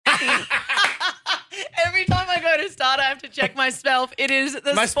Every time I go to start, I have to check my spell. It is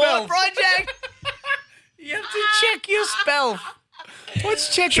the My sport spell. project. You have to check your spell.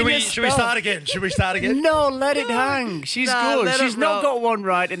 What's checking your spell? Should we start again? Should we start again? No, let it hang. She's Nah, good. let She's it not roll. got one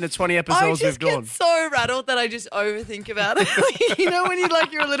right in the 20 I episodes just we've done. get so rattled that I just overthink about it. You know when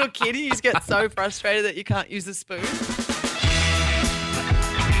you're a little kid and you just get so frustrated that you can't use the spoon?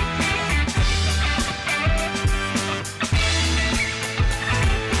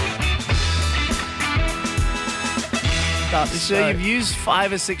 So you've used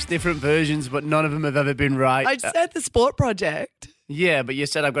 5 or 6 different versions, but none of them have ever been right. I said the sport project. Yeah, but you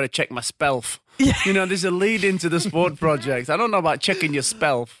said I've got to check my spelf. Yeah. You know, there's a lead into the sport project. I don't know about checking your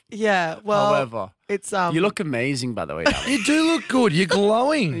spelf. Yeah, well, However, it's you look amazing, by the way, Alex. You do look good. You're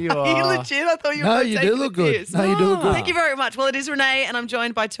glowing. You Are you are. legit? I thought you were No, both you taking do the look good. piss. No, you do look good. Thank you very much. Well, it is Renee, and I'm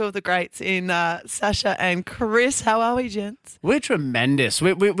joined by 2 of the greats in Sasha and Chris. How are we, gents? We're tremendous.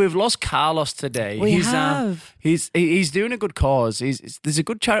 We've lost Carlos today. We he's, have. He's doing a good cause. There's a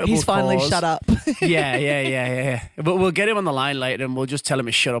good charitable He's finally cause. shut up. Yeah. But we'll get him on the line later, and we'll just tell him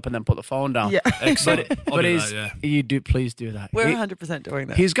to shut up and then put the phone down. Yeah. Excellent. I'll But do he's, that, you do please do that. We're He- 100% doing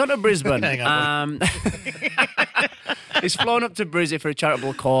that. He's gone to Brisbane. Hang on, He's flown up to Brisbane for a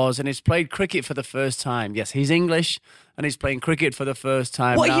charitable cause, and he's played cricket for the first time. Yes, he's English, and he's playing cricket for the first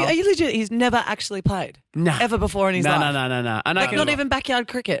time What, now. are you legit? He's never actually played? Nah. Ever before in his life? No. And Like, not even backyard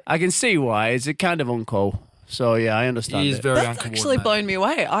cricket? I can see why. It's a kind of uncool. So, yeah, I understand He is it. very That's actually uncoordinated. blown me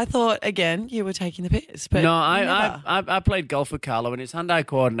away. I thought, again, you were taking the piss. But No, never. I played golf with Carlo, and his hand-eye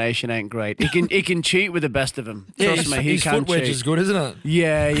coordination ain't great. He can cheat with the best of them. Yeah, Trust me, he his can foot wedge cheat. is good, isn't it?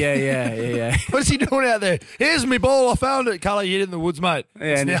 Yeah. What's he doing out there? Here's me ball. I found it. Colour, you hit it in the woods, mate. Yeah,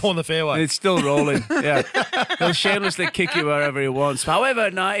 It's and now it's- on the fairway. It's still rolling. Yeah, he'll shamelessly kick you wherever he wants.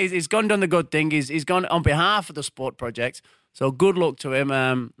 However, no, he's gone done the good thing. He's gone on behalf of the sport project. So good luck to him.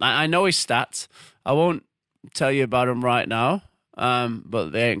 I know his stats. I won't tell you about him right now. But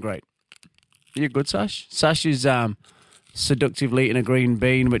they ain't great. You good, Sash? Sash is seductively eating a green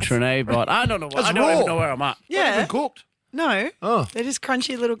bean with Renee, but I don't know. That's I don't raw. even know where I'm at. Yeah. Even cooked. No. Oh. They're just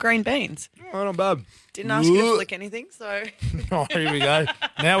crunchy little green beans. Oh, not bad. Didn't ask you to flick anything, so... Oh, here we go.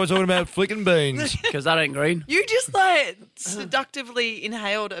 Now we're talking about flicking beans. Because that ain't green. You just, like, seductively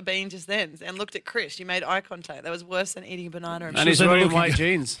inhaled a bean just then and looked at Chris. You made eye contact. That was worse than eating a banana. And he's seen the wearing look white he-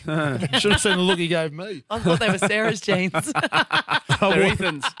 jeans. Should have seen the look he gave me. I thought they were Sarah's jeans. They're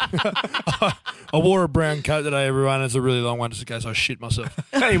Ethan's. I wore a brown coat today, everyone. It's a really long one just in case I shit myself.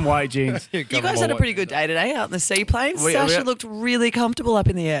 In white jeans. You guys had a pretty good day today out in the seaplanes. We- Sasha we- looked really comfortable up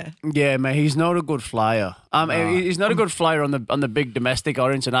in the air. Yeah, mate, he's not a good flyer. He's not a good flyer on the big domestic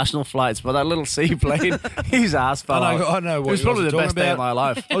or international flights, but that little seaplane, his ass fell out. I know what It was you probably guys the are best talking day of about. my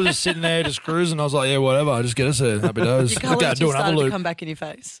life. I was just sitting there, just cruising. I was like, yeah, whatever. I just get us there. Happy days. Your colours Okay, just do another started to loop. come back in your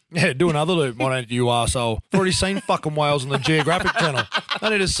face. Yeah, do another loop. Why don't you, arsehole? I've already seen fucking whales on the Geographic Channel. I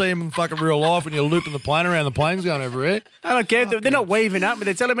need to see them in fucking real life when you're looping the plane around. The plane's going over here. I don't care. They're not waving at me.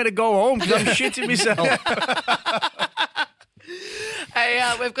 They're telling me to go home because I'm shitting myself. Hey,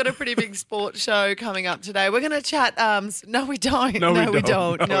 we've got a pretty big sports show coming up today. We're going to chat. No, we don't. No, we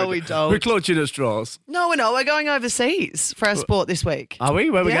don't. No, we don't. We're clutching at straws. No, we're not. We're going overseas for our sport this week. Are we?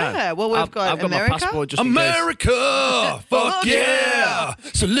 Where we going? Yeah, well, we've got I've got America. my passport just in case. America! Fuck yeah!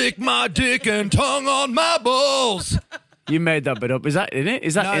 So lick my dick and tongue on my balls. You made that bit up. Is that in it?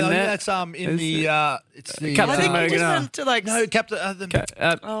 Is that in there? that's in Is the it's the Captain I think America. you just went to like. no Captain.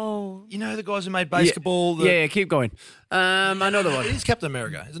 Oh You know the guys who made basketball. Yeah, keep going. Another It one. is Captain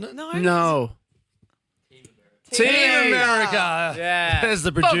America, isn't it? no. No. Team America. Yeah. There's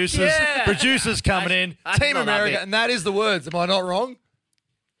the producers. yeah. Producers coming in. I Team know that America, bit. and that is the words. Am I not wrong?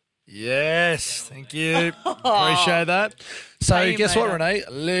 Yes, thank you. Appreciate that. So Team guess what, America.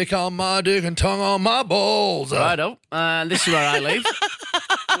 Renee? Lick on my dick and tongue on my balls. Righto. This is where I live.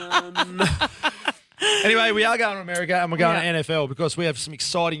 Anyway, we are going to America and we're going to NFL because we have some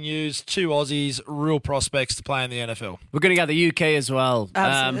exciting news. 2 Aussies, real prospects to play in the NFL. We're going to go to the UK as well.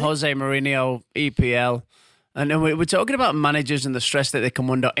 Absolutely. Jose Mourinho, EPL. And then we're talking about managers and the stress that they come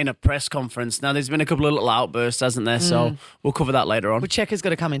under in a press conference. Now, there's been a couple of little outbursts, hasn't there? So we'll cover that later on. Well, Cheika's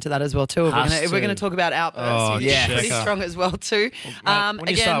got to come into that as well too. If Has we're to. going to talk about outbursts, Oh, which is yeah. pretty Cheika. strong as well too. When you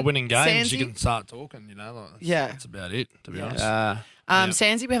again, start winning games, Sansi, you can start talking, you know. Yeah. That's about it, to be honest.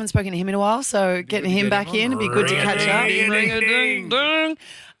 Sansi, we haven't spoken to him in a while, so getting him back in would be good to catch up. Ring-a-ding-ding.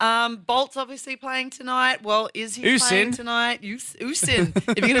 Bolt's obviously playing tonight. Well, is he playing Usin. tonight? Usin. If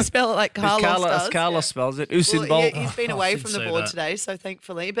you're going to spell it like Carlos does. Carlos spells it. Usain Well, Bolt. he's been away did from the see board that. today, so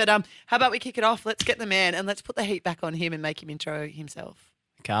thankfully. But how about we kick it off? Let's get the man and let's put the heat back on him and make him intro himself.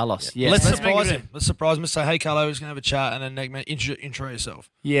 Carlos. Yes. Let's make surprise it him. Let's surprise him. Say, hey, Carlo, we're just going to have a chat, and then intro yourself.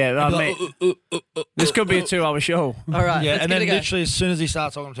 Yeah, mate. This could be a 2-hour show. All right. Yeah, let's and give then it a go. literally as soon as he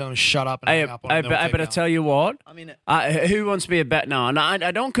starts talking, I'm telling him shut up and Hey, hang up on I him. then we'll keep better going. tell you what. I'm in it. Who wants to be a bet now? And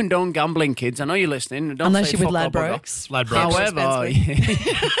I don't condone gambling, kids. I know you're listening. Don't Unless say you're with fuck or bugger. Ladbrokes.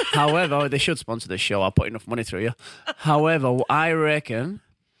 Ladbrokes. However, they should sponsor the show. I'll put enough money through you. However, I reckon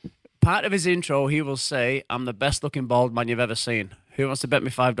part of his intro, he will say, "I'm the best looking bald man you've ever seen." Who wants to bet me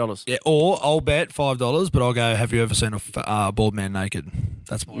 $5? Yeah, or I'll bet $5, but I'll go, have you ever seen a bald man naked?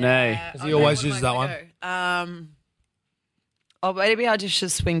 That's my No. He always uses that one. Maybe I just should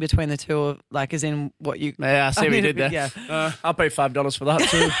swing between the two, like as in what you. Yeah, I see what you did there. Yeah. I'll pay $5 for that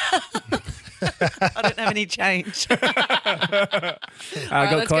too. I don't have any change. I All right,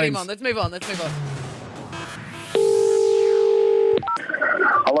 got let's get him coins. on. Let's move on.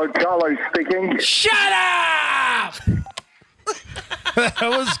 Hello, Carlo speaking. Shut up! That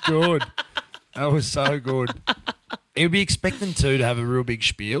was good. That was so good. He would be expecting to have a real big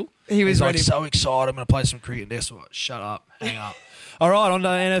spiel. He was He's like ready. so excited. I'm going to play some cricket. And guess what? Shut up. Hang up. All right, on to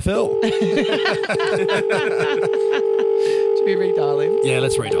NFL. Should we redial him? Yeah,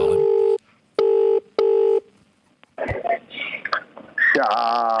 let's redial him.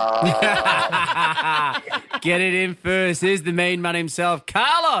 Get it in first. Here's the main man himself,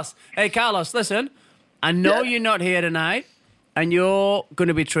 Carlos. Hey, Carlos, listen. I know you're not here tonight, and you're going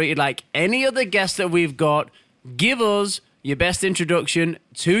to be treated like any other guest that we've got. Give us your best introduction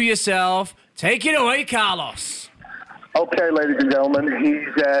to yourself. Take it away, Carlos. Okay, ladies and gentlemen, he's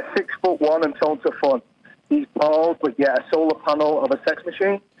 6'1" and tons of fun. He's bald, but yet a solar panel of a sex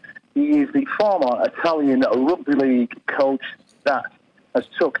machine. He is the former Italian rugby league coach that has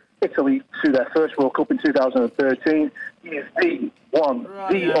took Italy to their first World Cup in 2013. He is the one,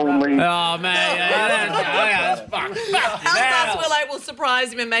 the only. Oh, man. How fast will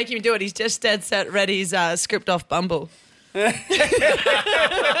surprise him and make him do it? He's just dead set read his script off Bumble. Told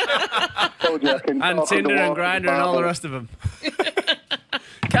you I can And talk Tinder and underwater Grindr and all the rest of them.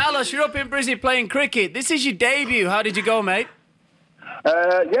 Carlos, you're up in Brizzy playing cricket. This is your debut. How did you go, mate?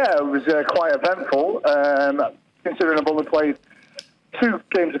 Yeah, it was quite eventful. Considering I've only played 2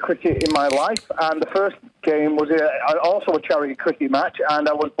 games of cricket in my life, and the first game was also a charity cricket match, and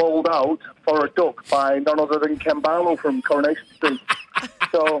I was bowled out for a duck by none other than Ken Barlow from Coronation Street.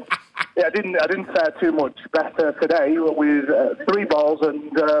 So, yeah, I didn't fare too much better today with 3 balls and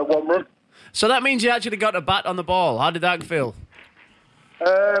 1 run. So that means you actually got a bat on the ball. How did that feel?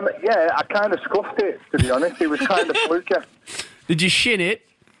 Yeah, I kind of scuffed it, to be honest. It was kind of fluky. Did you shin it?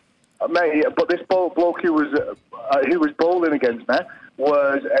 Mate, but this bloke who was bowling against me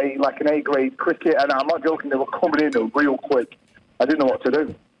was an A-grade cricket, and I'm not joking, they were coming in real quick. I didn't know what to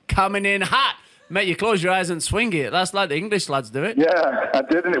do. Coming in hot. Mate, you close your eyes and swing it. That's like the English lads do it. Yeah, I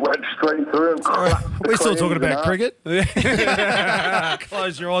did, and it went straight through. We're still talking about cricket.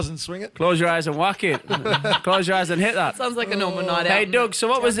 Close your eyes and swing it. Close your eyes and whack it. Close your eyes and hit that. Sounds like a normal night out. Hey, Doug, so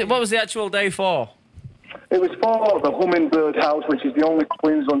what was the actual day for? It was for the Hummingbird House, which is the only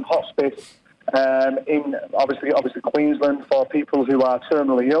Queensland hospice in obviously Queensland for people who are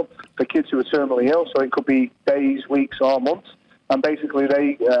terminally ill, for kids who are terminally ill. So it could be days, weeks, or months. And basically,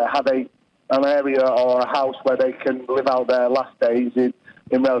 they have an area or a house where they can live out their last days in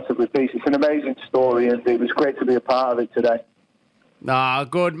relatively peace. It's an amazing story, and it was great to be a part of it today. Ah,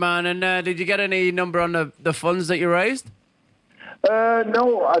 good, man. And did you get any number on the funds that you raised?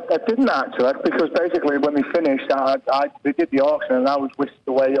 No, I didn't actually, because basically when they finished, they did the auction, and I was whisked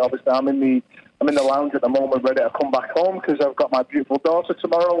away. Obviously, I'm in the lounge at the moment, ready to come back home because I've got my beautiful daughter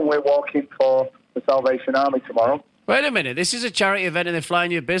tomorrow, and we're walking for the Salvation Army tomorrow. Wait a minute. This is a charity event and they're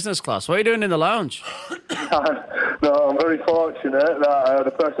flying you business class. What are you doing in the lounge? No, I'm very fortunate that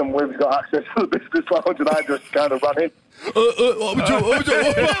the person we've got access to the business lounge, and I just kind of ran in. What would you What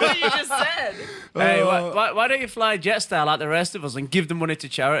you just said. Hey, why don't you fly Jetstar like the rest of us and give the money to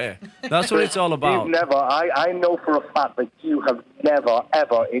charity? That's what it's all about. You've never, I know for a fact that you have never,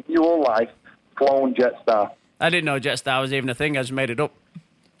 ever in your life flown Jetstar. I didn't know Jetstar was even a thing. I just made it up.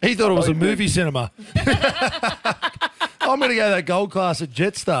 He thought it was a movie cinema. I'm going to go that gold class at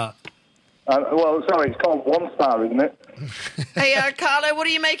Jetstar. Well, sorry, it's called One Star, isn't it? Hey, Carlo, what are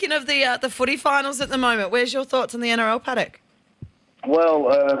you making of the footy finals at the moment? Where's your thoughts on the NRL paddock? Well,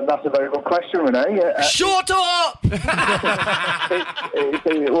 that's a very good question, Renee. Shut up! Well,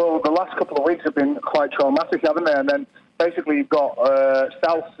 the last couple of weeks have been quite traumatic, haven't they? And then basically you've got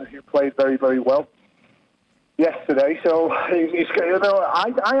South, who played very, very well yesterday. So I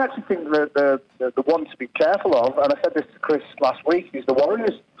actually think that the one to be careful of, and I said this to Chris last week, is the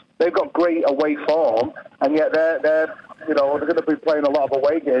Warriors. They've got great away form, and yet they're they're going to be playing a lot of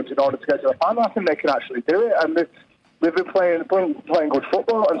away games in order to get to the final. I think they can actually do it, and they've been playing good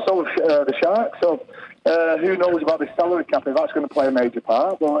football, and so have the Sharks. So who knows about this salary cap, if that's going to play a major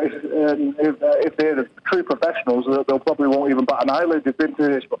part. But if they're the true professionals, they'll probably won't even bat an eyelid. They've been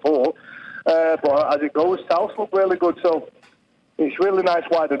through this before. But as it goes, South look really good. So it's really nice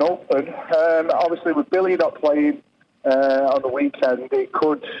wide and open. Obviously, with Billy not playing on the weekend, it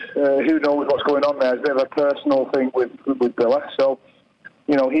could, who knows what's going on there. It's a bit of a personal thing with Billy. So,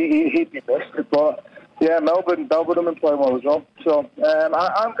 he'd be missed. But, yeah, Melbourne have been playing well as well. So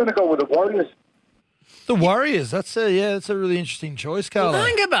I'm going to go with the Warriors. The Warriors. That's a really interesting choice, Carlo. Well,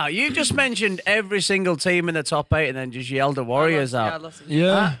 think about it. You just mentioned every single team in the top 8 and then just yelled the Warriors out.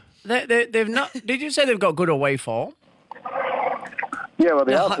 Yeah. They've not. Did you say they've got good away form? Yeah, well,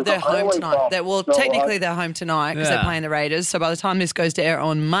 they're home tonight. Technically, they're home tonight because they're Yeah. playing the Raiders. So by the time this goes to air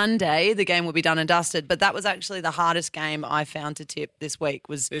on Monday, the game will be done and dusted. But that was actually the hardest game I found to tip this week.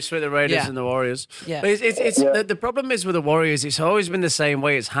 It's for the Raiders and the Warriors. Yeah. But the problem is with the Warriors, it's always been the same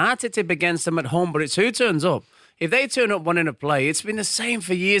way. It's hard to tip against them at home, but it's who turns up. If they turn up wanting to play, it's been the same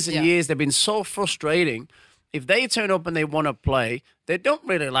for years and years. They've been so frustrating. If they turn up and they want to play, they don't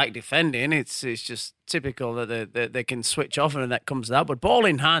really like defending. It's just typical that they can switch off and that comes out. But ball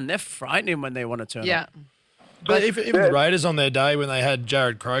in hand, they're frightening when they want to turn up. But even the Raiders on their day when they had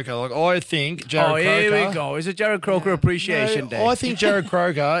Jared Croker, I think Jared Croker... Here we go. Is it Jared Croker Appreciation Day? I think Jared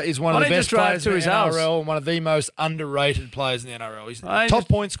Croker is one of Why the don't you best just drive players to in his the house? NRL and one of the most underrated players in the NRL. He's Why top just-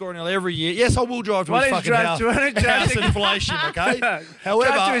 point scorer nearly every year. Yes, I will drive to Why his don't you fucking drive house. to- why don't you drive House to- inflation, okay? Drive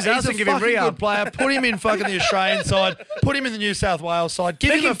However, to his house he's a and give him fucking rehab. good player. Put him in fucking the Australian side. Put him in the New South Wales side.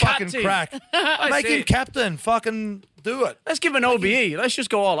 Give Make him a him fucking captain. crack. Make him captain. Fucking do it. Let's give an OBE. Let's just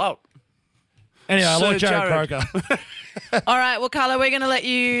go all out. Anyway, I Sir like Jared Jared. Croker. All right, well, Carlo, we're going to let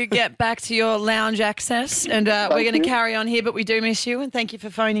you get back to your lounge access, and we're going to you. carry on here, but we do miss you, and thank you for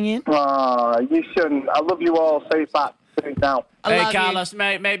phoning in. You shouldn't. I love you all. Say it back. Say it now. I Hey, love you. Carlos,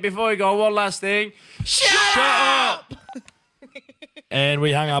 mate, before we go, one last thing. Shut up! And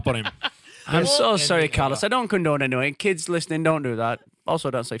we hung up on him. I'm so sorry, Carlos. I don't condone anyway. Kids listening, don't do that. Also,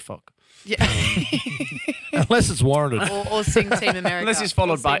 don't say fuck. Yeah. Unless it's warranted. or sing Team America. Unless it's Or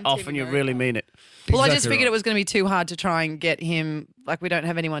followed by sing off Team and you America. really mean it. Well, I just Exactly figured right. it was going to be too hard to try and get him. Like, we don't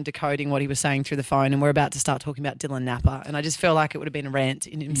have anyone decoding what he was saying through the phone, and we're about to start talking about Dylan Napa, and I just feel like it would have been a rant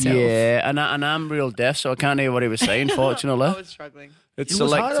in himself. Yeah, and I'm real deaf, so I can't hear what he was saying, fortunately. I was struggling. It's It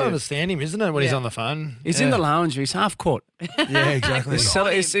was hard to selective. understand him, isn't it, when he's Yeah. on the phone? He's in the lounge. He's half cut. Yeah, exactly.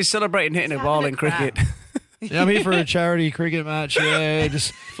 He's celebrating hitting a ball in cricket. Yeah, I'm here for a charity cricket match. Yeah,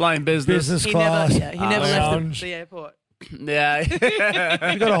 just Flying business. business He class. never left lounge. the airport. Yeah.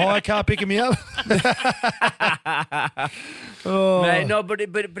 You got a hire car picking me up? Oh. Mate, no, but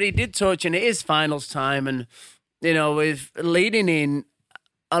he did touch, and it is finals time, and with leading in,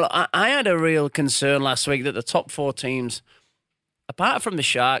 I had a real concern last week that the top 4 teams, apart from the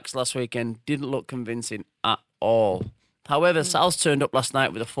Sharks last weekend, didn't look convincing at all. However, South turned up last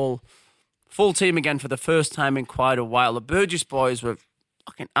night with a full team again for the first time in quite a while. The Burgess boys were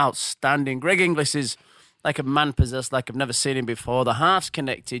fucking outstanding. Greg Inglis is like a man possessed, like I've never seen him before. The halves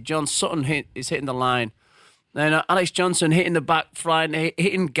connected. John Sutton is hitting the line. Then Alex Johnson hitting the back, flying,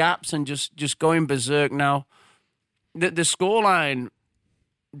 hitting gaps and just going berserk now. The scoreline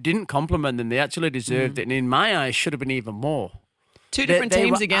didn't compliment them. They actually deserved it. And in my eyes, should have been even more. Two different they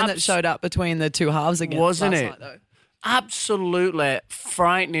teams were again that showed up between the two halves again. Wasn't last it? night, though. Absolutely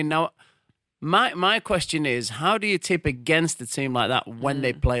frightening. Now, my question is, how do you tip against a team like that when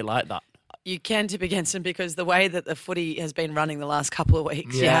they play like that? You can tip against them because the way that the footy has been running the last couple of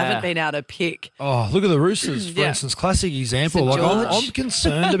weeks, you Yeah. haven't been able to pick. Oh, look at the Roosters, for Yeah. instance. Classic example. St. Like, George. I'm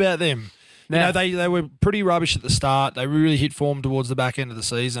concerned about them. Yeah. They were pretty rubbish at the start. They really hit form towards the back end of the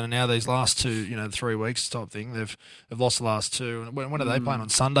season, and now these last 2, 3 weeks type thing, they've lost the last 2. And when are they playing on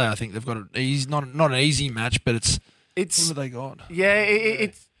Sunday? I think they've got not an easy match, but it's what have they got? Yeah,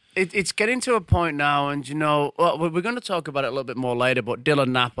 it's getting to a point now, and we're going to talk about it a little bit more later. But Dylan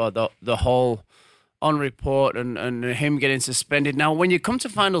Napa, the whole on report and him getting suspended. Now, when you come to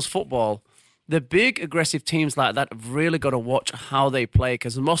finals football, the big aggressive teams like that have really got to watch how they play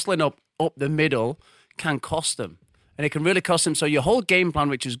because muscling up the middle can cost them. And it can really cost them. So your whole game plan,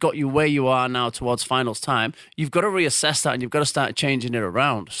 which has got you where you are now towards finals time, you've got to reassess that and you've got to start changing it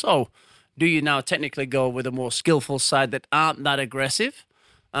around. So do you now technically go with a more skillful side that aren't that aggressive?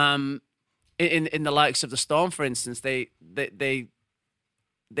 In the likes of the Storm, for instance, they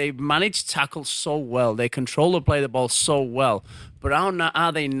manage tackle so well. They control and play the ball so well. But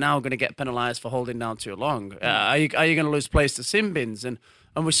are they now going to get penalised for holding down too long? Are you going to lose place to sin bins? And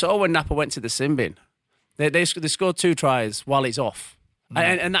we saw when Napa went to the sin bin. They scored 2 tries while he's off.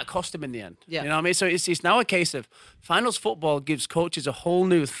 And that cost him in the end. Yeah. You know what I mean? So it's now a case of finals football gives coaches a whole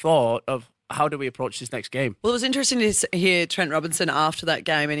new thought of how do we approach this next game. Well, it was interesting to hear Trent Robinson after that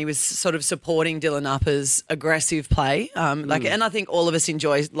game, and he was sort of supporting Dylan Upper's aggressive play. And I think all of us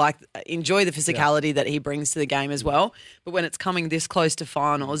enjoy the physicality that he brings to the game as well. But when it's coming this close to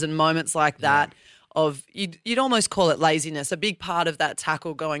finals and moments like that, you'd almost call it laziness. A big part of that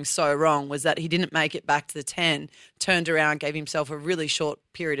tackle going so wrong was that he didn't make it back to the 10, turned around, gave himself a really short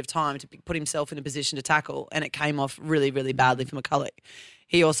period of time to put himself in a position to tackle, and it came off really, really badly for McCulloch.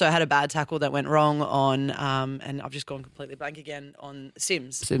 He also had a bad tackle that went wrong on, and I've just gone completely blank again, on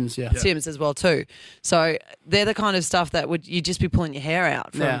Sims. Sims as well too. So they're the kind of stuff that you'd just be pulling your hair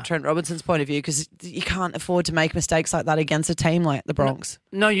out from Trent Robinson's point of view, because you can't afford to make mistakes like that against a team like the Bronx.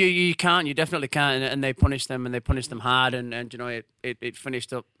 No, you can't. You definitely can't. And they punished them, and they punished them hard, and you know it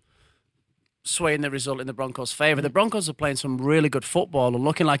finished up swaying the result in the Broncos' favour. The Broncos are playing some really good football and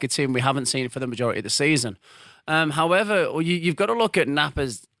looking like a team we haven't seen for the majority of the season. However, you've got to look at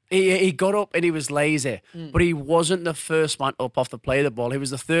Napper's. He got up and he was lazy, but he wasn't the first man up off the play of the ball. He was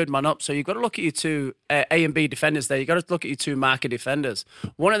the third man up. So you've got to look at your 2 A and B defenders there. You've got to look at your 2 marker defenders.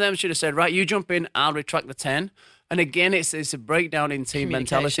 One of them should have said, right, you jump in, I'll retract the 10. And again, it's a breakdown in team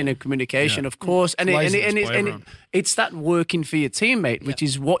mentality and communication, of course. And it's that working for your teammate, which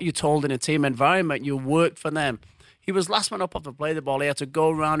is what you're told in a team environment. You work for them. He was last man up off the play of the ball. He had to go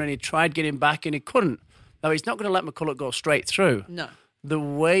around and he tried getting back and he couldn't. Now, he's not going to let McCulloch go straight through. No. The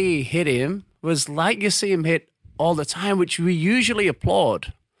way he hit him was like you see him hit all the time, which we usually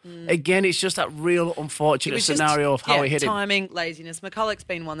applaud. Again, it's just that real unfortunate scenario of how he hit him. Timing, laziness. McCulloch's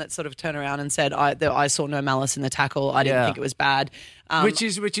been one that sort of turned around and said, I saw no malice in the tackle. I didn't think it was bad. Which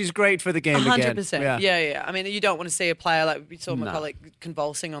is great for the game 100%. again. Yeah. I mean, you don't want to see a player like we saw McCulloch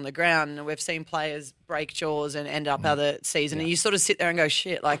convulsing on the ground, and we've seen players break jaws and end up other season. And you sort of sit there and go,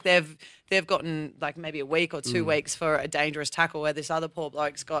 shit, like they've gotten like maybe a week or 2 weeks for a dangerous tackle, where this other poor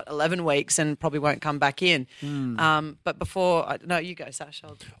bloke's got 11 weeks and probably won't come back in. But before, no, you go, Sash.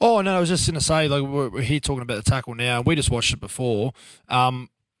 Oh, no, I was just going to say, like, we're here talking about the tackle now. We just watched it before.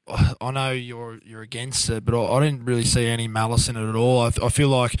 I know you're against it, but I didn't really see any malice in it at all. I feel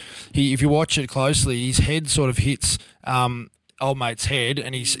like if you watch it closely, his head sort of hits old mate's head,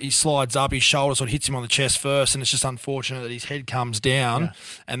 and he slides up, his shoulder sort of hits him on the chest first, and it's just unfortunate that his head comes down,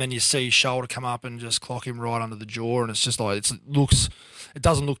 and then you see his shoulder come up and just clock him right under the jaw, and it's just like it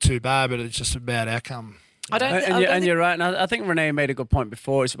doesn't look too bad, but it's just a bad outcome. You're right, and I think Renee made a good point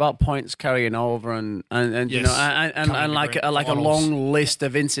before. It's about points carrying over, and you know, and like a long list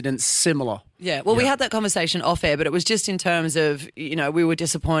of incidents similar. Yeah, well, we had that conversation off air, but it was just in terms of, you know, we were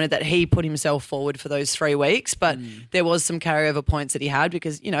disappointed that he put himself forward for those 3 weeks, but there was some carryover points that he had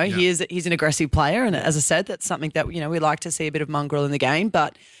because, you know, he's an aggressive player, and as I said, that's something that, you know, we like to see a bit of mongrel in the game,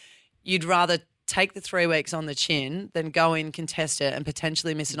 but you'd rather take the 3 weeks on the chin than go in, contest it, and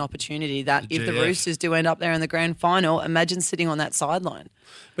potentially miss an opportunity that if the Roosters do end up there in the grand final, imagine sitting on that sideline.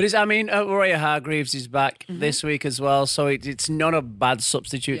 But Roya Hargreaves is back this week as well, so it's not a bad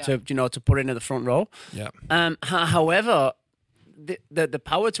substitute to put into the front row. Yeah. However, the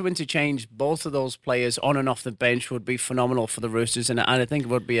power to interchange both of those players on and off the bench would be phenomenal for the Roosters, and I think it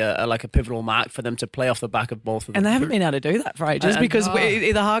would be a pivotal mark for them to play off the back of both of them. And they haven't been able to do that for ages because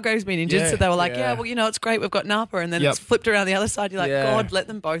either Hargrave's been injured, so they were like, well, you know, it's great, we've got Napa, and then it's flipped around the other side. You're like, God, let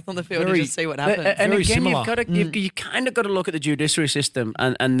them both on the field and just see what happens. And again, you kind of got to look at the judiciary system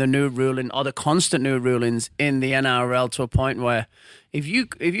and the new ruling, or the constant new rulings in the NRL, to a point where if you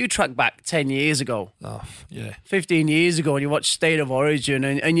track back 10 years ago, 15 years ago, and you watch State of Origin,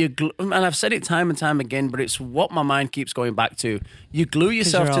 and I've said it time and time again, but it's what my mind keeps going back to. You glue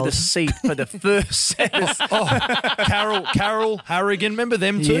yourself to the seat for the first set. Carroll, Harrigan, remember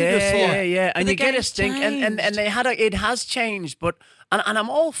them too? Yeah. And you get a stink, and they had it has changed, but and I'm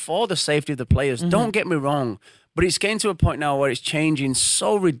all for the safety of the players. Don't get me wrong. But it's getting to a point now where it's changing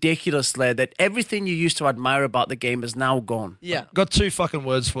so ridiculously that everything you used to admire about the game is now gone. Yeah. Got 2 fucking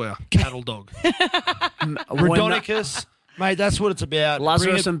words for you. Cattle dog. Redonicus. Mate, that's what it's about.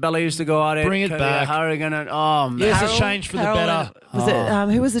 Lazarus and Bella used to go at it. Bring it back. Harrigan and man. Yes, it's changed for the better.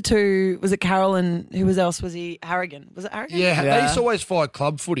 Who was the two? Was it Carroll and who else was he? Harrigan. Was it Harrigan? Yeah, they used to always fight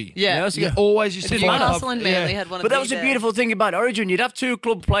club footy. Yeah. Always used to fight club. Newcastle and Manly had one of But that was the beautiful thing about Origin. You'd have 2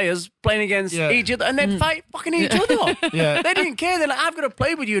 club players playing against each other, and they'd fight fucking each other. They didn't care. They're like, I've got to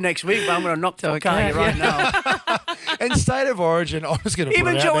play with you next week, but I'm going to knock the fuck out of you right now. And State of Origin, I was going to put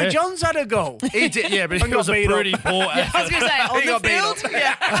Even it out Joey there. Johns had a go. He did, but he was a pretty poor I was going to say, on the field?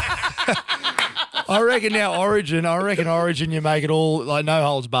 Yeah. I reckon Origin, you make it all like no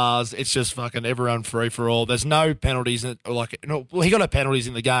holds bars. It's just fucking everyone free for all. There's no penalties. He got no penalties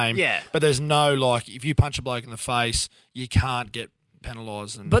in the game. Yeah. But there's no, like, if you punch a bloke in the face, you can't get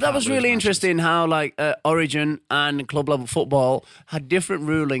penalised. But that was really interesting how, like, Origin and club level football had different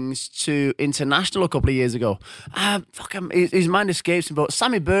rulings to international a couple of years ago. His mind escapes me, but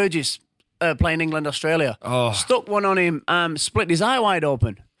Sammy Burgess playing England, Australia, stuck one on him, split his eye wide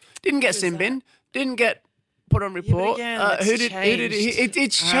open. Didn't get sin bin, didn't get put on report. Yeah, who did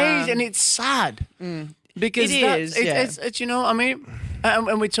it's changed, and it's sad. Because it's you know, I mean,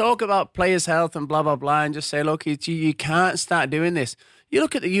 and we talk about players' health and blah, blah, blah, and just say, look, you can't start doing this. You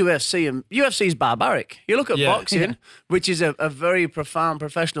look at the UFC, and UFC is barbaric. You look at boxing, which is a very profound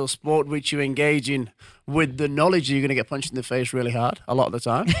professional sport which you engage in with the knowledge you're going to get punched in the face really hard a lot of the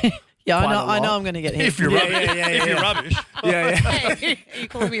time. Yeah, I know I'm going to get hit. If you're rubbish. If you're rubbish. Hey, are you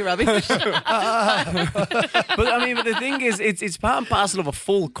calling me rubbish? But the thing is, it's part and parcel of a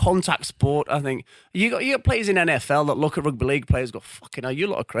full contact sport. I think you got players in NFL that look at rugby league players, go, "Fucking hell, you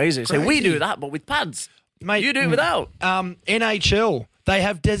lot are crazy." Say, we do that, but with pads. Mate, you do it without. NHL. They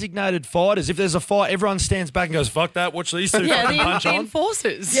have designated fighters. If there's a fight, everyone stands back and goes, "Fuck that! Watch these two fucking punch the on."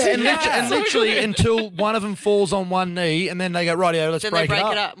 enforcers. Yeah, and literally until one of them falls on one knee, and then they go, "Rightio, let's break it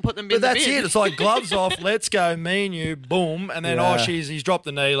up and put them in But the that's bin. it. It's like gloves off. Let's go, me and you, boom, and then he's dropped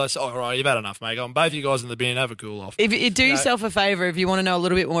the knee. Let's all right, you've had enough, mate. Go on, both of you guys in the bin, have a cool off. If you do yourself a favour, if you want to know a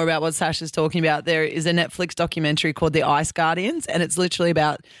little bit more about what Sasha's talking about, there is a Netflix documentary called The Ice Guardians, and it's literally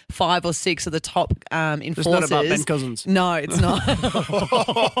about 5 or 6 of the top enforcers. It's not about Ben Cousins. No, it's not.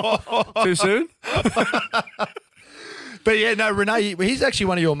 Too soon? But yeah, no, Renee, he's actually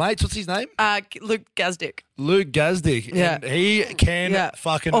one of your mates. What's his name? Luke Gazdick. Luke Gazdick. Yeah. And he can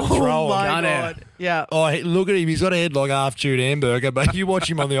fucking throw. Oh, my God. Yeah. Oh, look at him. He's got a head like half-chewed hamburger, but you watch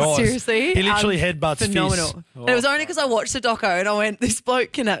him on the ice. Seriously? He literally headbutts phenomenal. fists. And it was only because I watched the doco and I went, this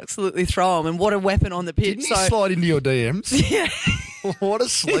bloke can absolutely throw him, and what a weapon on the pitch. Didn't he slide into your DMs? Yeah. What a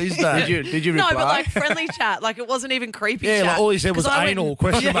sleazebag. Did you reply? No, but like friendly chat. Like it wasn't even creepy chat. Like all he said was 'Cause I anal,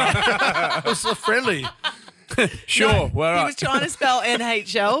 question mark. It was so friendly. Sure, he was trying to spell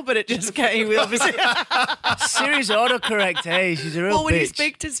NHL, but it just came with obviously. Siri's autocorrect, hey, she's a real Well, when you bitch.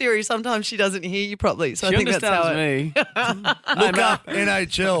 speak to Siri, sometimes she doesn't hear you properly. So She I think that's how understands it. me. Look up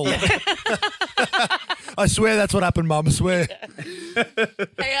NHL. I swear that's what happened, Mum. I swear.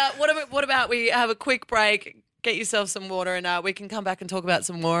 Hey, what about we have a quick break? Get yourself some water, and we can come back and talk about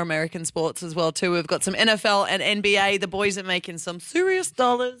some more American sports as well too. We've got some NFL and NBA. The boys are making some serious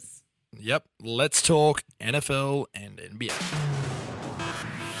dollars. Yep. Let's talk NFL and NBA.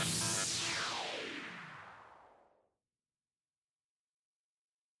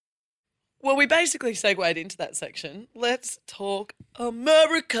 Well, we basically segued into that section. Let's talk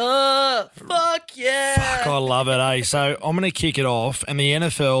America. Fuck yeah. Fuck, I love it, eh? So I'm going to kick it off, and the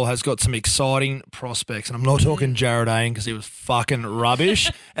NFL has got some exciting prospects. And I'm not talking Jared Ain because he was fucking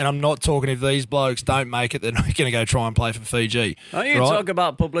rubbish. And I'm not talking if these blokes don't make it, they're not going to go try and play for Fiji. Oh, you talk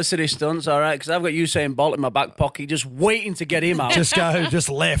about publicity stunts, all right? Because I've got Usain Bolt in my back pocket just waiting to get him out. Just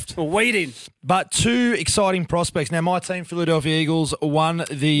left. We're waiting. But 2 exciting prospects. Now, my team, Philadelphia Eagles, won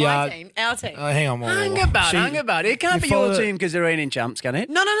the... My team, our team. hang on. Hang about it. It can't be your team because they're reigning champs, can it?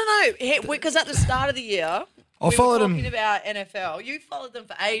 No. Because at the start of the year, we followed were them. talking about NFL. You followed them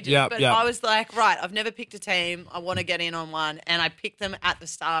for ages, Yeah, but yeah. I was like, right, I've never picked a team. I want to get in on one, and I picked them at the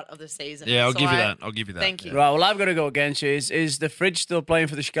start of the season. Yeah, I'll So give you that. I'll give you that. Thank you. Right, well, I've got to go against you. Is the fridge still playing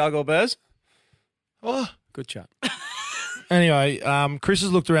for the Chicago Bears? Oh. Good chat. Anyway, Chris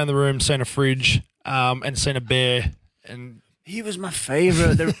has looked around the room, seen a fridge, and seen a bear, and... He was my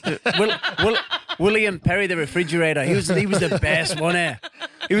favourite. William Perry, the refrigerator. He was the best, wasn't he?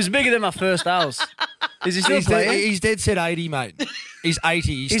 He was bigger than my first house. Is he still playing? He's dead set 80, mate. He's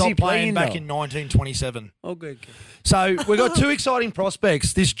 80. He stopped he playing playing, back though? in 1927. Oh, good. So we've got 2 exciting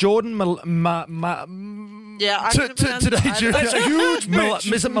prospects. This Jordan Yeah, I couldn't pronounce today, it. that's a huge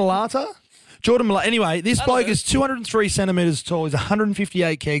Is it Malata? Jordan Malata. Anyway, this bloke is 203 centimetres tall. He's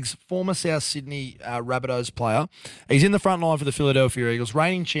 158 kegs, former South Sydney Rabbitohs player. He's in the front line for the Philadelphia Eagles,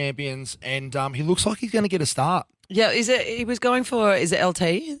 reigning champions, and he looks like he's going to get a start. Yeah, is it LT?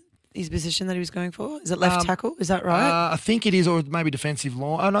 His position that he was going for? Is it left tackle? Is that right? I think it is, or maybe defensive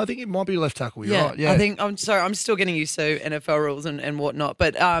line. Oh, no, I think it might be left tackle. You're right. Yeah, I think I'm sorry. I'm still getting used to NFL rules and whatnot,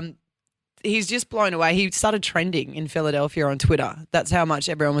 but he's just blown away. He started trending in Philadelphia on Twitter. That's how much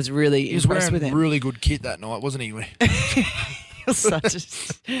everyone was really he was impressed wearing with him. really good kit that night, wasn't he? You're such a,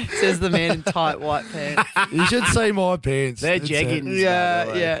 says the man in tight white pants. You should see my pants. They're It's, jeggings. Yeah, by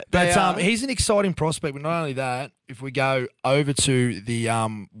the way. yeah. But they are. he's an exciting prospect. But not only that, if we go over to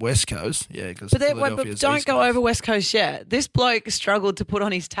the West Coast, because But don't go over West Coast yet. This bloke struggled to put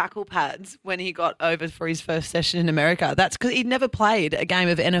on his tackle pads when he got over for his first session in America. That's because he'd never played a game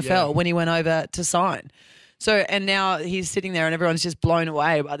of NFL when he went over to sign. So, and now he's sitting there and everyone's just blown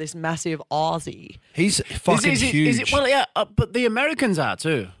away by this massive Aussie. He's fucking huge. Well, yeah, but the Americans are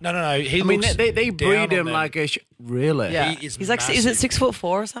too. No. He I mean, looks they down breed on him them. like a... Really? Yeah. He is He's like, is it massive. 6'4"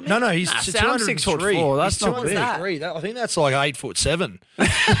 or something? No, he's Nah, t- I'm 203. 6'4". That's He's not big. 203. I think that's like 8'7".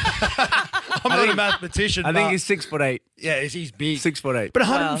 I'm not a mathematician. I think but he's 6'8". yeah, he's big. 6'8". But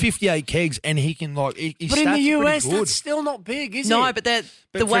 158 kegs, and he can like. His But in the stats are US, pretty good. that's still not big, is it? No, but the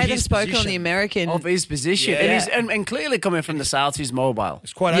for way they've his spoken on position. the American. Of his position. Yeah. And, he's, and clearly coming from the South, he's mobile.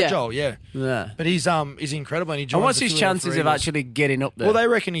 It's quite Yeah. agile, yeah. Yeah. But he's incredible, and he joins And what's the his Philadelphia chances of Eagles. actually getting up there? Well, they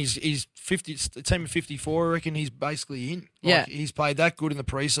reckon he's 50. The team of 54. I reckon he's basically in. Like, Yeah. he's played that good in the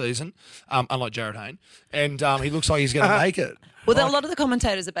preseason, unlike Jared Hayne, and he looks like he's going to make it. Well, a lot of the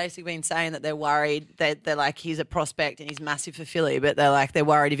commentators have basically been saying that they're worried that they're like, he's a prospect and he's massive for Philly, but they're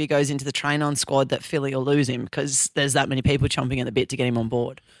worried if he goes into the train-on squad that Philly will lose him because there's that many people chomping at the bit to get him on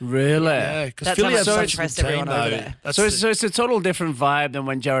board. Really? Yeah, because That's Philly how have much such a impressed good team, everyone over though. there. That's So it's a total different vibe than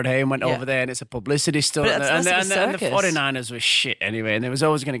when Jared Hayne went Yeah. over there and it's a publicity stunt. But it's And, less of a and the circus. 49ers were shit anyway, and they was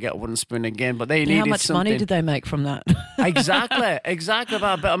always going to get a wooden spoon again, but they And needed how much something. money did they make from that? Exactly.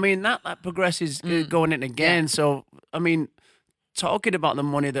 But I mean, that progresses going in again. Yeah. So, I mean, talking about the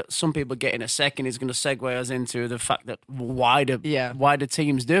money that some people get in a second is going to segue us into the fact that why do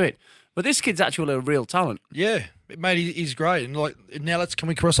teams do it. But this kid's actually a real talent. Yeah, mate, he's great. And like now, can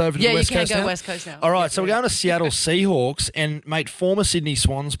we cross over to Yeah, the you West can Coast go now? West Coast now. All right, Yeah, so we're yeah. going to Seattle Seahawks, and mate, former Sydney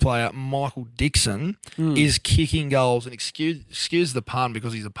Swans player Michael Dixon is kicking goals, and excuse the pun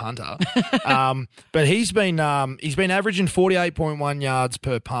because he's a punter, but he's been averaging 48.1 yards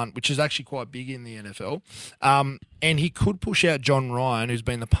per punt, which is actually quite big in the NFL. And he could push out John Ryan, who's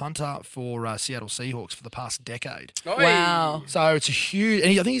been the punter for Seattle Seahawks for the past decade. Wow. So it's a huge, and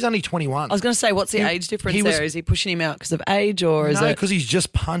I think he's only 21. I was going to say, what's the age difference he was- there? Is he pushing him out because of age or is No, it? because he's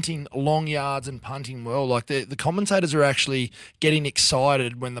just punting long yards and punting well. Like the commentators are actually getting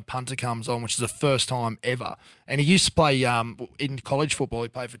excited when the punter comes on, which is the first time ever. And he used to play in college football. He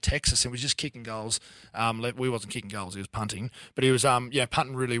played for Texas and was just kicking goals. We wasn't kicking goals; he was punting, but he was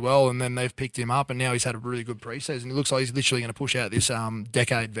punting really well. And then they've picked him up, and now he's had a really good preseason. He looks like he's literally going to push out this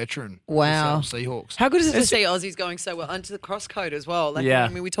decade veteran. Wow. The Seahawks. How good is it to see Aussies going so well onto the cross code as well? Like, Yeah. I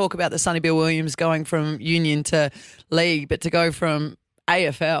mean, we talk about the Sonny Bill Williams going from union to league, but to go from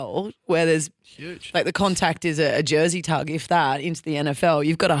AFL, where there's Huge. like the contact is a jersey tug, if that, into the NFL,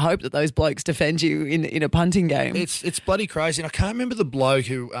 you've got to hope that those blokes defend you in a punting game. It's bloody crazy, and I can't remember the bloke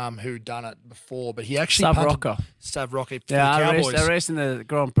who done it before, but he actually Sav punted- Rocca. Sav Rocca for Yeah, the I Cowboys. raced in the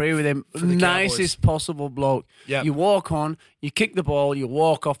Grand Prix with him. the Nicest possible bloke. Yeah. You walk on, you kick the ball, you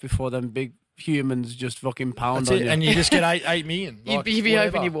walk off before them big humans just fucking pound That's on it, you. and you just get 8 million. You'd Like, be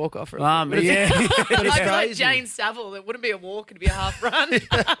whatever. hoping you walk off. Yeah. But it's I'd be like crazy. Jane Savile. It wouldn't be a walk; it'd be a half run.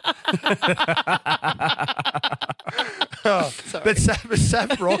 But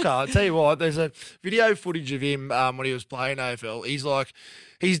Sav Rocca, I'll tell you what, there's a video footage of him when he was playing AFL.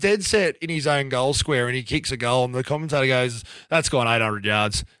 He's dead set in his own goal square and he kicks a goal, and the commentator goes, "That's gone 800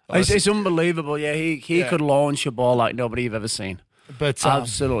 yards." It's unbelievable. Yeah, he could launch a ball like nobody you've ever seen. But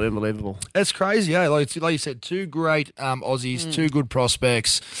Absolutely unbelievable. that's crazy, eh? Like you said, two great Aussies, two good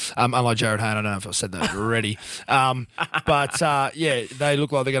prospects. Unlike Jared Hayne, I don't know if I said that already. But they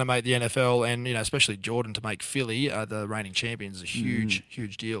look like they're going to make the NFL, and especially Jordan to make Philly the reigning champions is a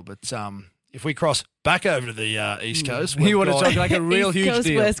huge deal. But if we cross back over to the East Coast, You want to talk like a real East huge Coast,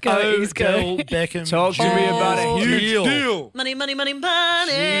 deal. West Coast, East Odell Coast. Beckham. Talk to me about a Jr. huge deal. Money, money, money,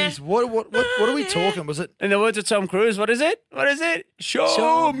 money. Jeez, what are we talking? Was it? In the words of Tom Cruise, what is it?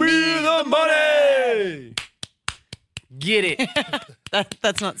 Show me the money. Get it.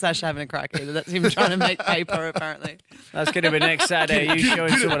 That's not Sasha having a crack either. That's him trying to make paper, apparently. That's going to be next Saturday. You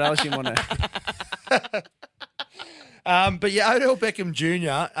showing someone else you want to. But yeah, Odell Beckham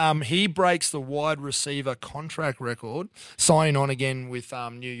Jr. He breaks the wide receiver contract record, signing on again with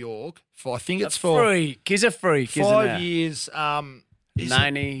New York for I think it's for Freak. He's a freak, isn't 5 it? years. Is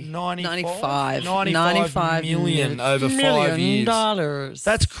 90. it 95 95 million over 5 years. $1,000,000.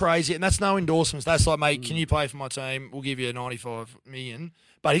 That's crazy, and that's no endorsements. That's like, mate, can you play for my team? We'll give you 95 million.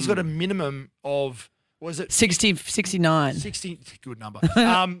 But he's got a minimum of Was it 69. 60? Good number.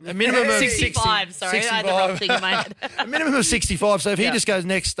 A minimum of 65, sorry. I had the wrong thing in my head. A minimum of 65. So if he just goes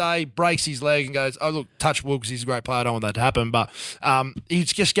next day, breaks his leg and goes, oh, look, touch wood because he's a great player. I don't want that to happen. But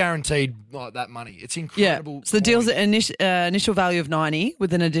he's just guaranteed like that money. It's incredible. Yeah. So the deal's initial value of 90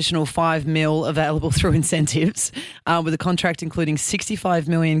 with an additional $5 million available through incentives, with a contract including $65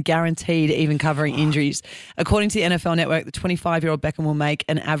 million guaranteed, even covering injuries. According to the NFL Network, the 25-year-old Beckham will make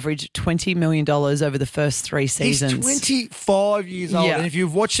an average $20 million over the first 3 seasons. He's 25 years old, Yeah. and if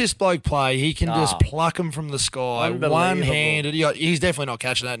you've watched this bloke play, he can just pluck him from the sky, Unbelievable. one-handed. He's definitely not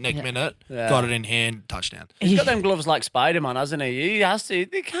catching that next minute. Yeah. Got it in hand, touchdown. He's got them gloves like Spider-Man, hasn't he? He has to.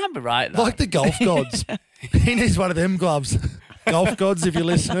 It can't be right. That. Like the golf gods. He needs one of them gloves. Golf gods, if you're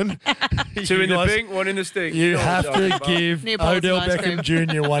listening. Two You in the guys- pink, one in the stink. You Oh, have Johnny to Butt. give Neapolitan Odell ice cream.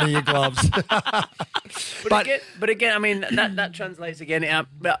 Beckham Jr. one of your gloves. But again, I mean, that translates again.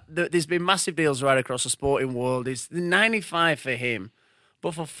 There's been massive deals right across the sporting world. It's 95 for him.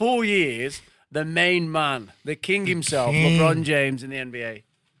 But for 4 years, the main man, the king himself, king. LeBron James in the NBA.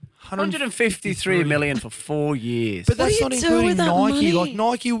 153 million for 4 years. But that's do you not do including with that Nike. money? Like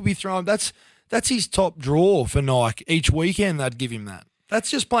Nike will be throwing. That's his top draw for Nike. Each weekend they'd give him that. That's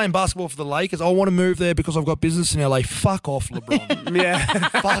just playing basketball for the Lakers. I want to move there because I've got business in LA. Fuck off, LeBron. yeah.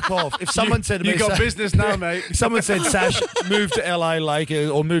 Fuck off. If someone said to me, You got Sash- business now, mate. if someone said, Sash, move to LA Lakers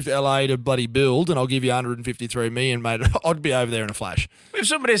or move to LA to bloody build and I'll give you 153 million, mate, I'd be over there in a flash. If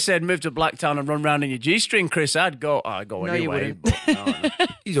somebody said move to Blacktown and run round in your G-string, Chris, I'd go. I'd go No, anyway. you wouldn't. But no.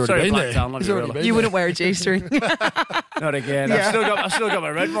 He's already Sorry, been there. Blacktown, love He's you, already really. been You there. wouldn't wear a G-string. Not again. Yeah. I've still got my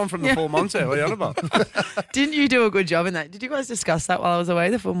red one from the full Monty. What are you on about? Didn't you do a good job in that? Did you guys discuss that while I was away,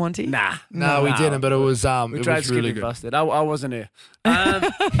 the full Monty? Nah. No, we didn't, but it was We it tried was really skipping good. past it. I wasn't here.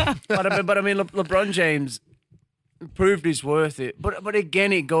 But I mean, LeBron James proved he's worth it. But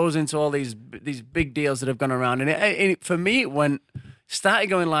again, it goes into all these big deals that have gone around. And for me, it started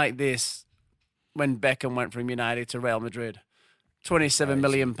going like this when Beckham went from United to Real Madrid. £27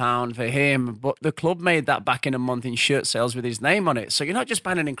 million for him. But the club made that back in a month in shirt sales with his name on it. So you're not just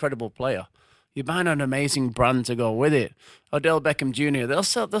buying an incredible player. You're buying an amazing brand to go with it. Odell Beckham Jr., they'll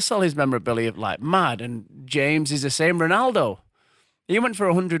sell his memorabilia like mad. And James is the same. Ronaldo, he went for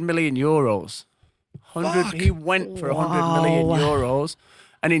 100 million euros. He went for 100 million euros.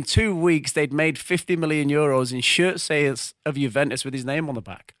 And in 2 weeks, they'd made 50 million euros in shirt sales of Juventus with his name on the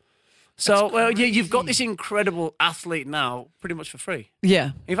back. So, you've got this incredible athlete now pretty much for free.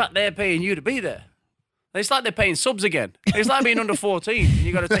 Yeah. In fact, they're paying you to be there. It's like they're paying subs again. It's like being under 14 and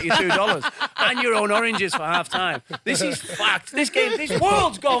you got to take your $2 and your own oranges for half time. This is fact. This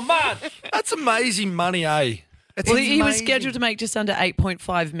world's gone mad. That's amazing money, eh? It's Well, he was amazing. scheduled to make just under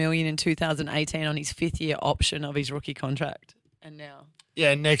 $8.5 million in 2018 on his 5th-year option of his rookie contract. And now...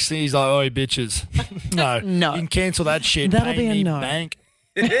 Yeah, next thing he's like, oh, bitches. No. No. You can cancel that shit. That'll Pay be a me no. bank.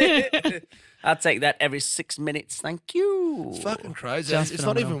 I'll take that every 6 minutes. Thank you. It's fucking crazy. Just It's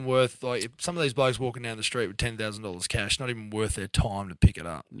not phenomenal. even worth, like, if some of these blokes walking down the street with $10,000 cash, not even worth their time to pick it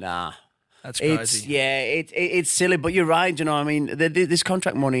up. Nah. That's It's crazy. it's silly, but you're right. You know, I mean, this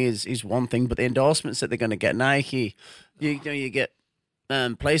contract money is one thing, but the endorsements that they're going to get, Nike, you get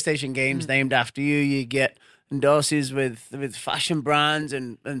PlayStation games named after you. You get endorses with fashion brands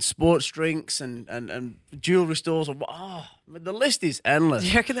and sports drinks and jewelry stores. The list is endless. Do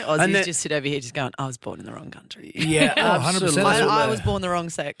you reckon the And Aussies then- just sit over here just going, I was born in the wrong country? Yeah, Oh, 100%. absolutely. That's what I was born the wrong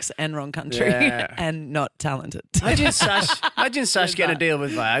sex and wrong country Yeah. and not talented. Imagine Sash getting a deal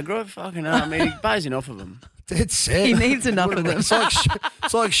with Viagra. Fucking hell. I mean, he buys enough of them. It's set. He needs enough of them.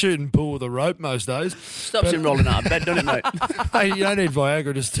 It's like shooting pool with a rope most days. Stops him rolling out of bed, doesn't it, mate? Hey, you don't need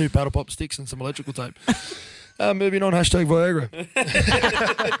Viagra, just 2 paddle pop sticks and some electrical tape. Moving on, hashtag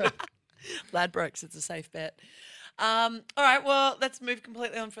Viagra. Ladbrokes, it's a safe bet. All right, well, let's move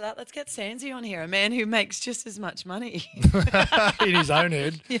completely on for that. Let's get Sansi on here, a man who makes just as much money. In his own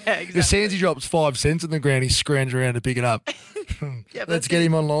head. Yeah, If exactly. Sansi drops 5 cents in the ground, he scrounges around to pick it up. Yeah, Let's get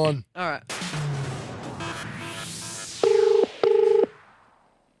him online. All right.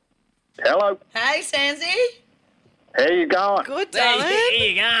 Hello. Hey, Sansi. How you going? Good, darling. There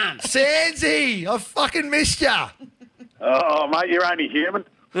you go. Sansi, I fucking missed ya. Oh, mate, you're only human.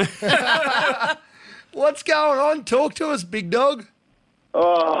 What's going on? Talk to us, big dog.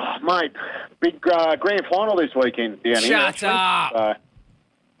 Oh, mate, big grand final this weekend down here. Shut actually. up.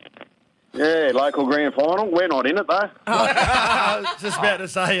 Yeah, local grand final. We're not in it, though. I was just about to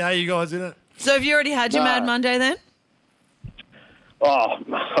say, hey, you guys in it? So have you already had your No. Mad Monday then? Oh,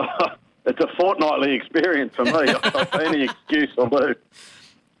 it's a fortnightly experience for me. Any excuse will do.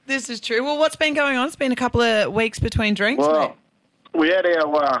 This is true. Well, what's been going on? It's been a couple of weeks between drinks, Well, mate. we had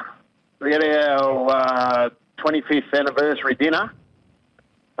our we had our 25th anniversary dinner.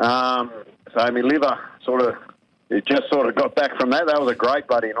 So my liver it just got back from that. That was a great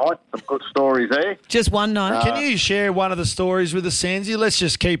bloody night. Some good stories there. Just one night. Can you share one of the stories with us, Sandsy? Let's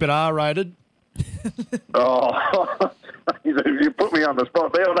just keep it R-rated. Oh, you put me on the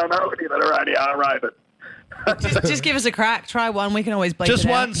spot there. I don't know any that are already R-rated. Just give us a crack. Try one. We can always bleep Just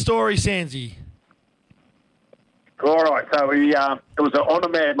it out. one story, Sandsy. All right, so we it was on a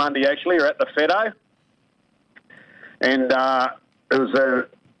Mad Monday, actually. We're at the Feddo. And it was a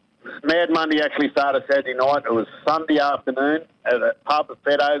Mad Monday actually started Saturday night. It was Sunday afternoon at a pub at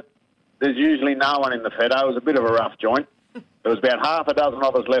Feddo. There's usually no one in the Feddo. It was a bit of a rough joint. There was about half a dozen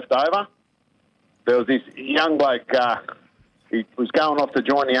of us left over. There was this young bloke, he was going off to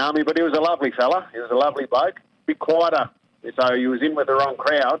join the army, but he was a lovely fella. He was a lovely bloke. A bit quieter, so he was in with the wrong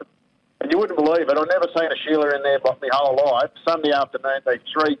crowd. And you wouldn't believe it, I've never seen a Sheila in there my whole life. Sunday afternoon, these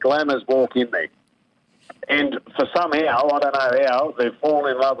three glamours walk in there. And for somehow, I don't know how, they've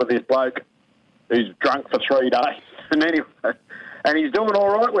fallen in love with this bloke who's drunk for 3 days. And anyway, and he's doing all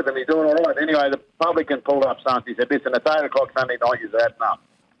right with them. He's doing all right. Anyway, the publican pulled up something. He said, listen, it's 8 o'clock Sunday night. You've had enough.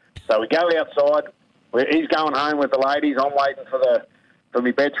 So we go outside. He's going home with the ladies. I'm waiting for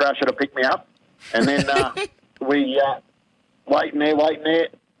my bed thrasher to pick me up. And then we waiting there.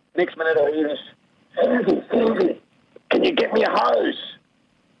 Next minute I hear this, Sandy, can you get me a hose?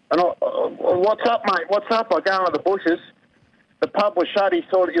 And what's up, mate? What's up? I go into the bushes. The pub was shut. He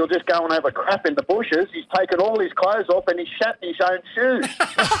thought he'll just go and have a crap in the bushes. He's taken all his clothes off and he's shat in his own shoes.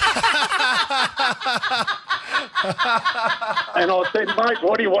 And I said, mate,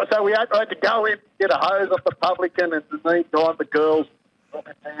 what do you want? So we had to go in, get a hose off the publican, and in the meantime, the girls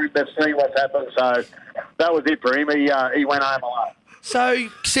looking through, they've seen what's happened. So that was it for him. He went home alone. So,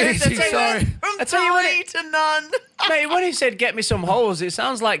 Sandsy, sorry. From 3 to none. Mate, when he said, get me some holes, it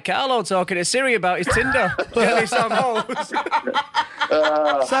sounds like Carlo talking to Siri about his Tinder. Get me some holes. So,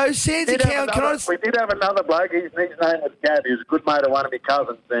 Sandsy, we did have another bloke. His name was Gad. He was a good mate of one of my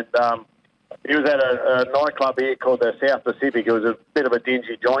cousins. And he was at a nightclub here called the South Pacific. It was a bit of a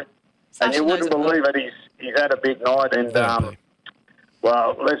dingy joint. And you wouldn't believe it. He's had a big night. And,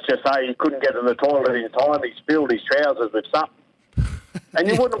 well, let's just say he couldn't get to the toilet in time. He spilled his trousers with something. And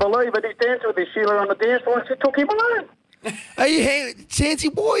you wouldn't believe it. He danced with his Sheila on the dance floor and she took him alone. Sandsy,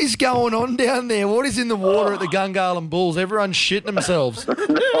 what is going on down there? What is in the water at the Gungahlin Bulls? Everyone's shitting themselves. No,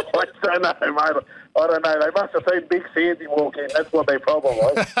 I don't know, mate. I don't know. They must have seen Big Sandy walk in. That's what their problem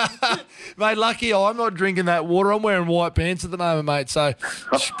was. Mate, lucky I'm not drinking that water. I'm wearing white pants at the moment, mate, so it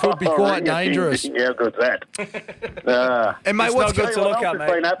could be quite dangerous. Yeah, how good's that? And, mate, what's good to look at,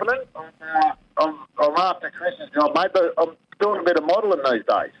 mate? Been happening? I'm after Chris's job, mate, but I'm doing a bit of modelling these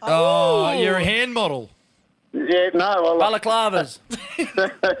days. Oh, you're a hand model. Yeah, no. Balaclavas.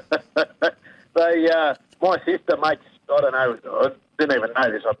 My sister makes, I don't know, I didn't even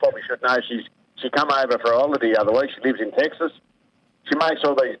know this, I probably should know, she come over for a holiday the other week. She lives in Texas. She makes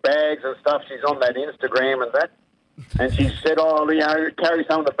all these bags and stuff. She's on that Instagram and that. And she said, carry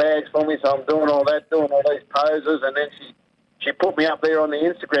some of the bags for me. So I'm doing all that, doing all these poses. And then she put me up there on the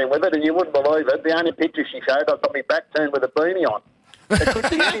Instagram with it, and you wouldn't believe it. The only picture she showed, I got my back turned with a beanie on. It could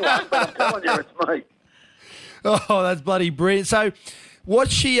be anyone, but I'm telling you, it's me. Oh, that's bloody brilliant. So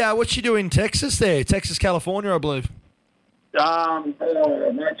what's she doing in Texas there? Texas, California, I believe. She just,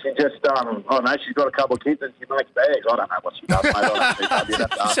 I don't know, she's got a couple of kids and she makes bags. I don't know what she does, mate.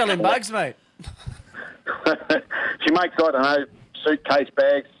 She's selling bags, mate. She makes, I don't know, suitcase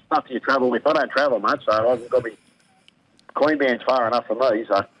bags, stuff you travel with. I don't travel much, so I've got me. Queanbeyan's far enough for me,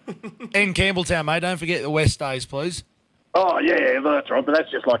 so. And Campbelltown, mate. Don't forget the West Days, please. Oh, yeah, that's right, but that's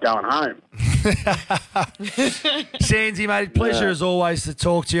just like going home. Sandsy, mate, pleasure as always to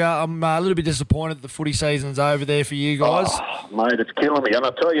talk to you. I'm a little bit disappointed that the footy season's over there for you guys. Oh, mate, it's killing me. And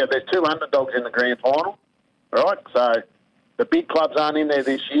I tell you, there's 2 underdogs in the grand final, right? So the big clubs aren't in there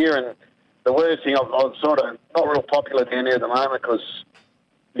this year, and the worst thing, I'm sort of not real popular down here at the moment because,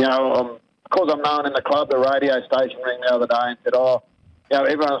 because I'm known in the club, the radio station rang the other day and said,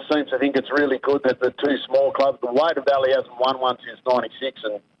 everyone seems to think it's really good that the 2 small clubs, the Wade Valley hasn't won one since 96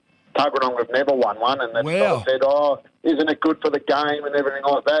 and Tuggeranong have never won one. And then sort of said, isn't it good for the game and everything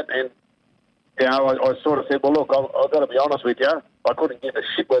like that? And, I sort of said, well, look, I've got to be honest with you. I couldn't give a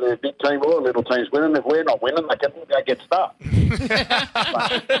shit whether a big team or a little team's winning. If we're not winning, they can go get stuffed.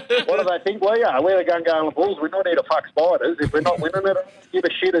 What do they think we are? We're the Gungahlin Bulls. We're not here to fuck spiders. If we're not winning it, I don't give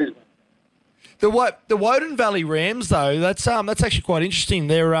a shit who's... The Woden Valley Rams, though, that's actually quite interesting.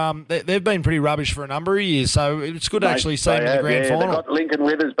 They've been pretty rubbish for a number of years, so it's good to actually see them in the grand final. They got Lincoln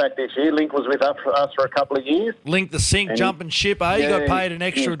Withers back this year. Link was with us for a couple of years. Link the sink, jumping ship, eh? He got paid an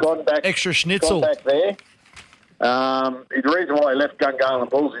extra schnitzel. Gone back there. The reason why he left Gungahlin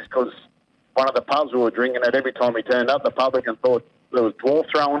Bulls is because one of the pubs we were drinking at every time he turned up, the publican thought there was dwarf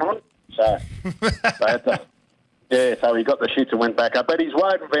throwing on. So so he got the shits and went back up. But he's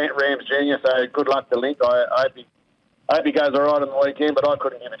Woden Rams Junior, so good luck to Link. I hope he goes all right on the weekend, but I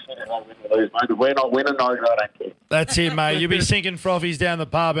couldn't give a shit if I win or lose, mate. If we're not winning, I don't care. That's it, mate. You'll be sinking frothies down the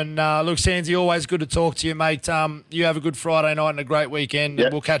pub. And look, Sandsy, always good to talk to you, mate. You have a good Friday night and a great weekend,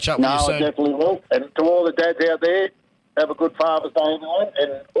 and we'll catch up with you soon. No, I definitely will. And to all the dads out there, have a good Father's Day night.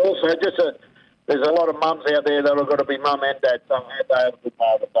 And also, there's a lot of mums out there that have got to be mum and dad, so I hope they have a good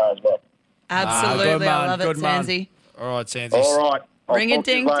Father's Day as well. Absolutely. I love it, Sandsy. All right, Sandsy. All right. Ring a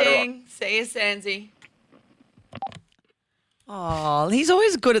ding ding. See you, Sandsy. Oh, he's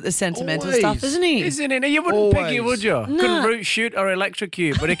always good at the sentimental stuff, isn't he? Isn't it? You wouldn't pick it, would you? No. Couldn't root, shoot, or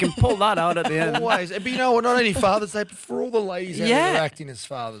electrocute, but he can pull that out at the end. Always. But you know what? Not only Father's Day, but for all the ladies out there acting as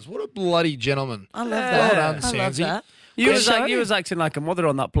fathers. What a bloody gentleman. I love that. Well done, Sandsy. You was acting like a mother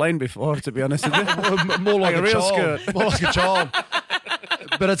on that plane before, to be honest with you. More like a real child. skirt. More like a child.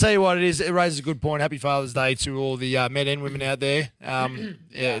 But I tell you what, it raises a good point. Happy Father's Day to all the men and women out there.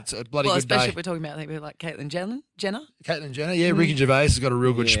 It's a bloody good day. Especially if we're talking about people like Caitlyn Jenner. Caitlyn Jenner, yeah. Ricky Gervais has got a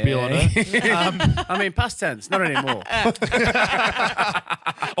real good spiel on her. I mean, past tense, not anymore.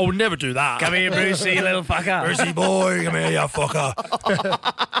 I would never do that. Come here, Brucey, you little fucker. Brucey boy, come here, you fucker.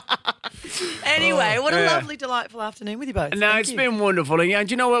 Anyway, what a lovely, delightful afternoon with you both. No, it's been wonderful. And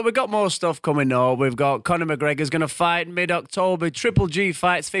do you know what? We've got more stuff coming up. We've got Conor McGregor's going to fight mid-October. Triple G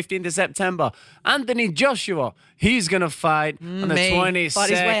fights 15th of September. Anthony Joshua, he's going to fight on the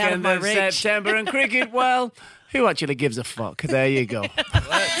 22nd of September. And cricket, well, who actually gives a fuck? There you go.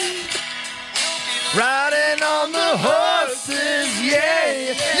 Riding on the horses,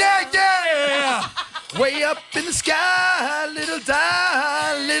 yeah, yeah, yeah. Way up in the sky, little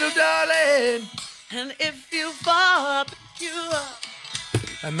darling. And if you fall, you up.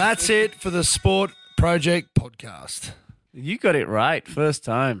 And that's it for the Sport Project podcast. You got it right first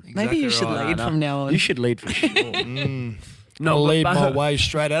time. Maybe you should lead from now on. You should lead for sure. No, I'll lead my way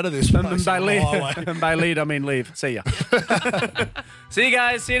straight out of this place. By lead, I mean leave. See ya. See you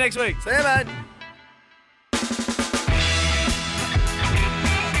guys. See you next week. See you, mate.